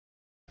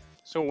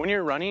So when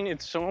you're running,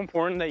 it's so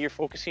important that you're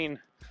focusing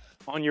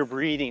on your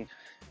breathing,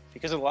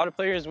 because a lot of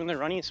players, when they're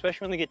running,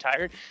 especially when they get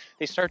tired,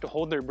 they start to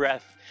hold their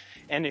breath.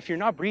 And if you're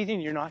not breathing,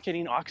 you're not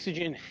getting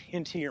oxygen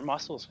into your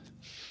muscles.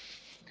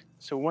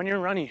 So when you're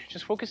running,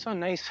 just focus on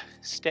nice,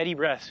 steady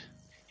breaths.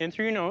 In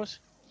through your nose,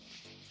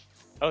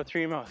 out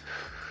through your mouth.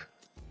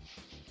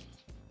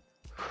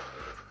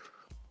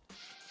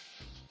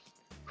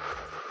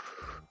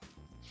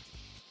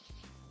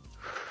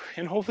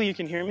 And hopefully you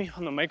can hear me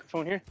on the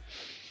microphone here,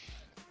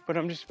 but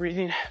I'm just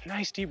breathing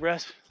nice deep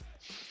breaths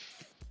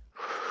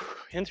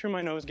in through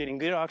my nose, getting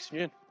good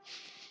oxygen,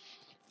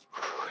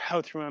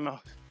 out through my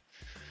mouth.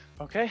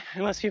 Okay,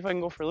 and let's see if I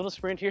can go for a little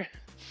sprint here,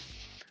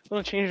 a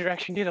little change of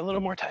direction, get a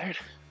little more tired.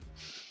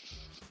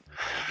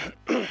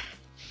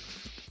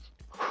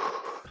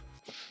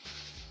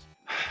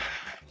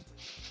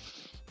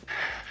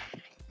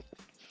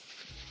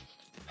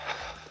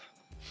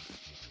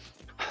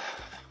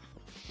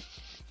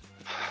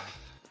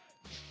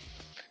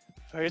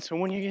 All right, so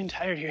when you're getting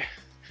tired here,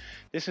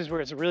 this is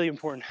where it's really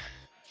important.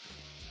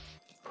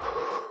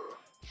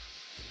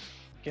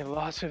 Get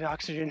lots of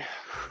oxygen.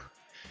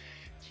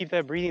 Keep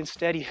that breathing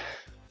steady.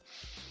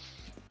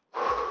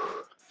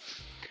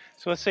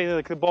 So let's say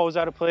like the ball was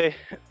out of play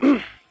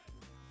and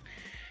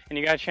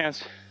you got a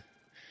chance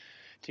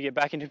to get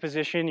back into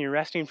position. You're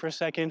resting for a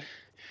second.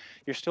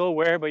 You're still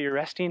aware, but you're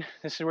resting.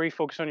 This is where you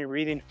focus on your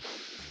breathing.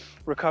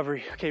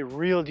 Recovery. Okay,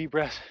 real deep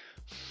breaths.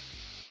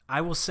 I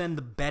will send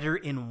the Better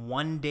in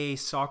 1 Day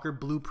Soccer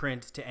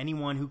Blueprint to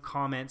anyone who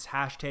comments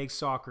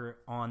 #soccer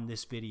on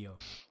this video.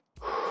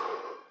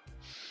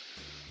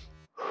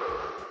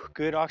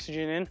 Good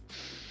oxygen in,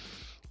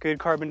 good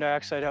carbon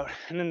dioxide out,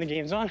 and then the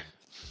game's on.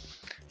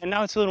 And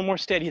now it's a little more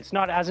steady. It's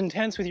not as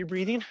intense with your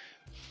breathing,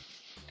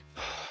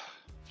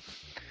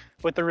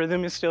 but the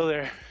rhythm is still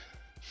there.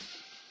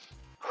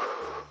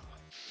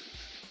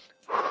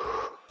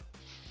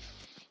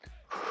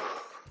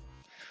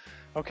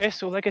 Okay,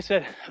 so like I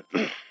said,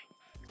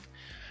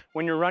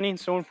 when you're running,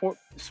 so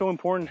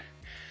important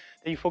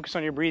that you focus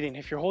on your breathing.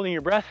 If you're holding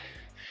your breath,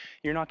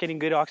 you're not getting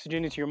good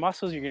oxygen into your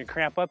muscles, you're gonna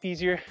cramp up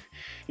easier,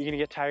 you're gonna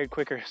get tired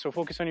quicker. So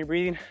focus on your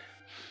breathing,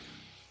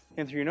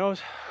 in through your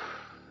nose,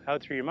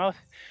 out through your mouth.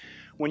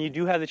 When you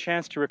do have the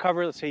chance to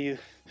recover, let's say you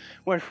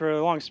went for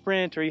a long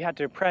sprint or you had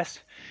to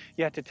press,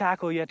 you had to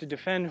tackle, you had to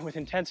defend with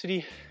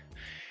intensity,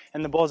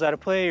 and the ball's out of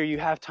play, or you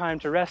have time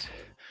to rest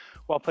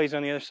while play's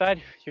on the other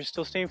side, you're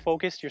still staying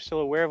focused, you're still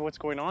aware of what's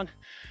going on,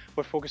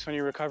 but focus on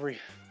your recovery.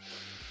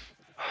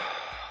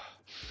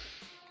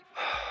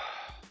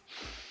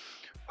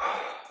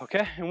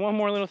 Okay, and one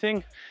more little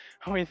thing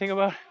I want you to think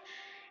about.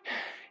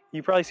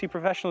 You probably see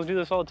professionals do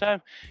this all the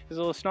time. There's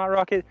a little snot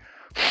rocket,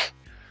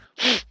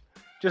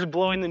 just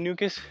blowing the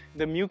mucus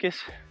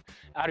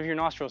out of your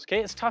nostrils. Okay,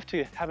 it's tough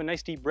to have a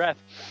nice deep breath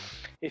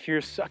if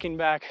you're sucking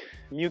back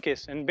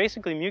mucus, and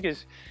basically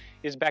mucus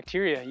is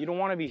bacteria. You don't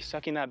want to be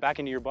sucking that back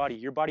into your body.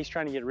 Your body's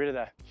trying to get rid of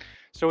that.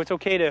 So it's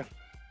okay to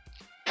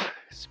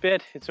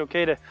spit, it's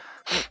okay to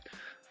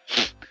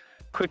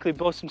quickly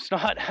blow some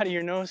snot out of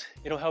your nose.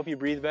 It'll help you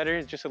breathe better.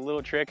 It's just a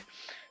little trick,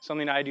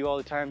 something I do all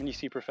the time, and you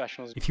see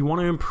professionals. If you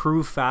want to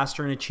improve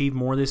faster and achieve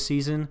more this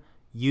season,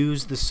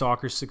 use the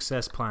Soccer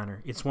Success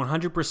Planner. It's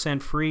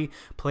 100% free.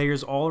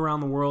 Players all around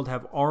the world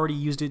have already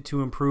used it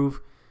to improve.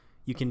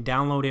 You can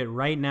download it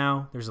right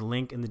now. There's a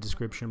link in the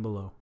description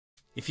below.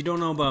 If you don't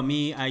know about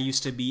me, I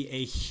used to be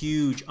a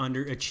huge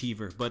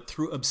underachiever, but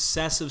through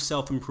obsessive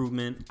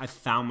self-improvement, I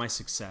found my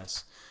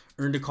success.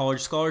 Earned a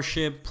college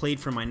scholarship, played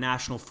for my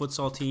national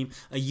futsal team,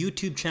 a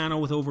YouTube channel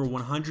with over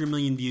 100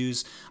 million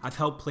views. I've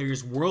helped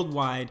players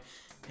worldwide,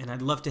 and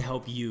I'd love to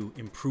help you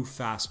improve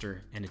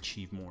faster and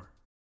achieve more.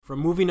 From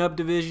moving up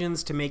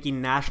divisions to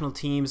making national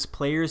teams,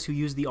 players who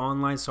use the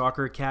Online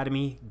Soccer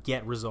Academy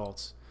get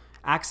results.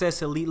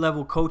 Access elite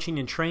level coaching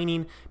and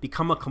training,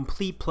 become a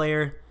complete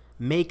player,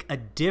 make a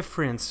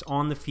difference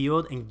on the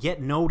field, and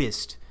get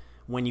noticed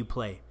when you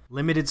play.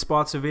 Limited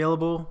spots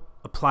available.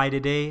 Apply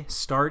today.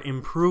 Start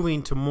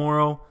improving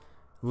tomorrow.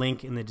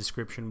 Link in the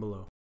description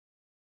below.